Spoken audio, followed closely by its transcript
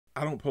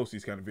I don't post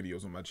these kind of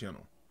videos on my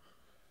channel.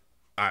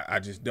 I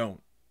just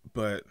don't.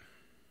 But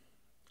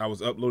I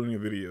was uploading a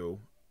video,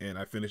 and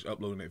I finished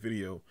uploading that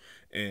video,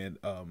 and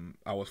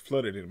I was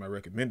flooded in my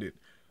recommended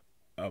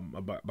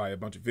by a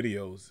bunch of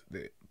videos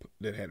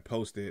that had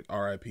posted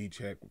R.I.P.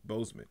 Chadwick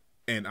Boseman,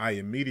 and I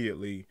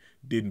immediately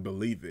didn't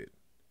believe it.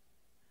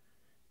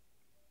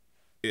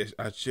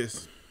 I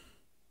just,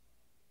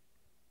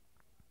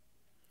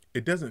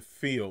 it doesn't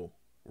feel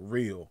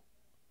real.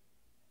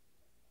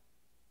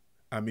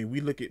 I mean,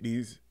 we look at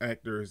these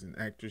actors and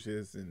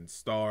actresses and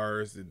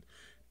stars and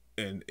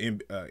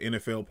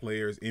NFL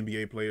players,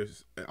 NBA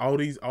players, all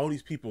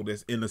these people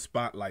that's in the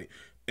spotlight,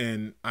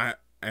 and I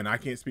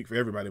can't speak for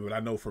everybody, but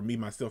I know for me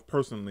myself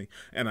personally,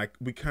 and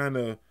we kind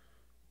of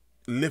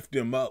lift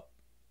them up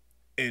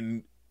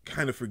and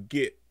kind of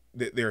forget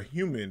that they're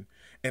human,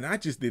 and I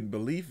just didn't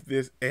believe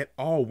this at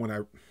all when I.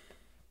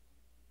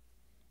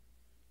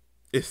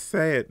 It's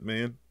sad,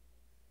 man.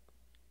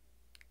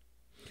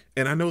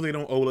 And I know they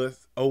don't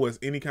owe us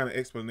any kind of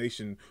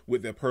explanation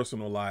with their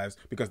personal lives,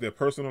 because their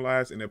personal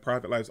lives and their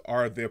private lives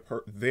are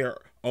their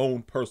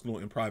own personal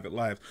and private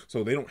lives.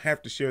 So they don't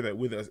have to share that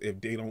with us if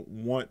they don't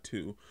want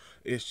to.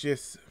 It's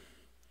just,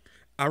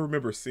 I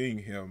remember seeing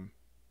him.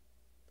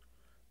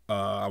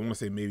 I want to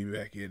say maybe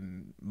back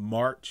in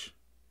March,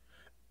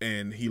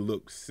 and he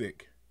looked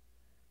sick,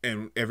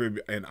 and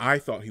I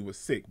thought he was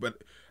sick,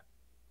 but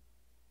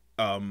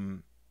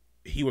um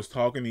he was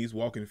talking, he's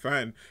walking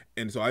fine,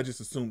 and so I just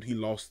assumed he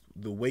lost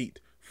the weight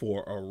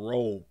for a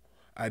role.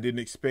 I didn't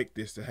expect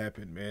this to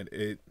happen, man.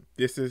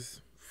 This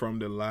is from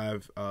the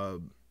live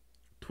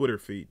Twitter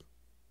feed.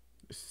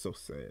 It's so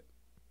sad.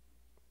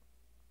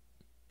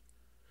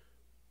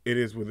 It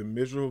is with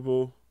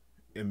immeasurable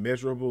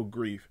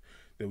grief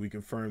that we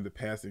confirm the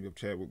passing of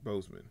Chadwick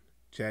Boseman.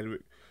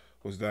 Chadwick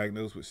was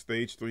diagnosed with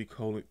stage 3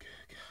 colon.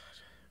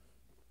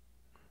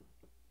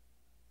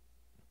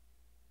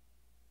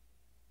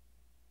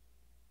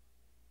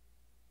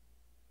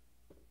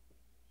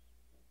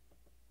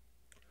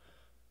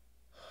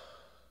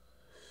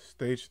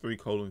 Stage 3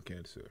 colon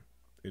cancer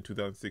in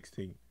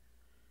 2016,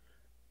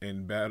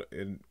 and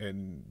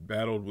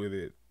battled with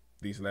it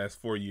these last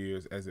 4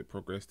 years as it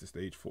progressed to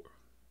stage 4.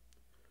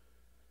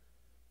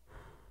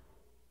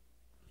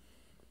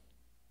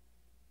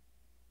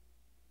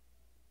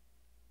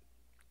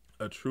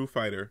 A true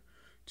fighter,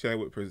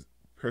 Chadwick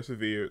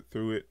persevered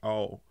through it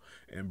all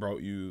and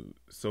brought you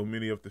so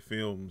many of the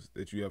films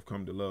that you have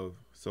come to love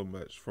so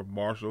much, from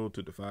Marshall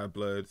to The Five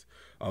Bloods,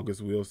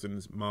 August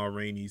Wilson's, Ma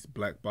Rainey's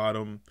Black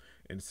Bottom,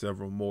 and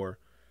several more.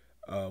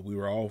 We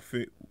were all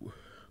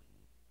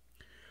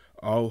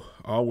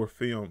were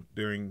filmed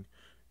during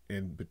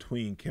and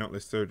between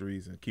countless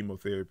surgeries and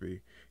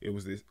chemotherapy. It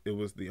was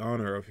the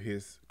honor of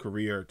his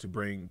career to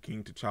bring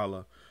King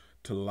T'Challa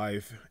to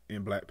life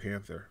in Black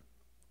Panther.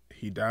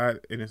 He died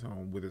in his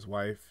home with his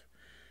wife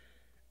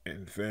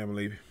and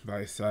family by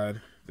his side.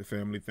 The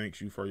family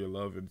thanks you for your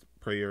love and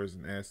prayers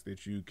and asks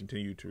that you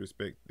continue to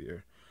respect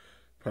their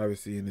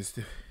privacy in this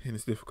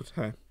difficult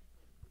time.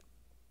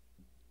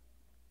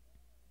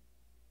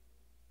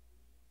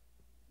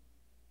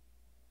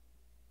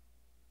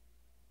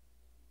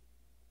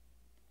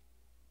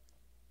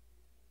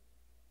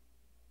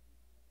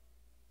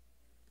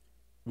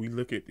 We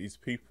look at these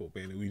people,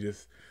 man, and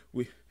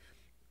we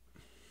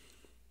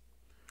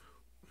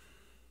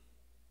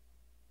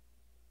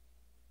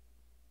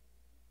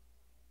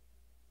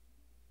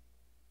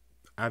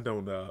I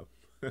don't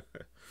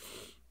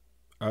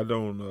I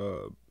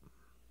don't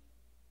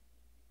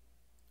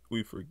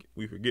we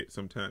forget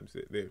sometimes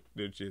that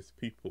they're just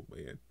people,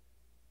 man.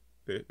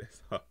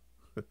 That's all.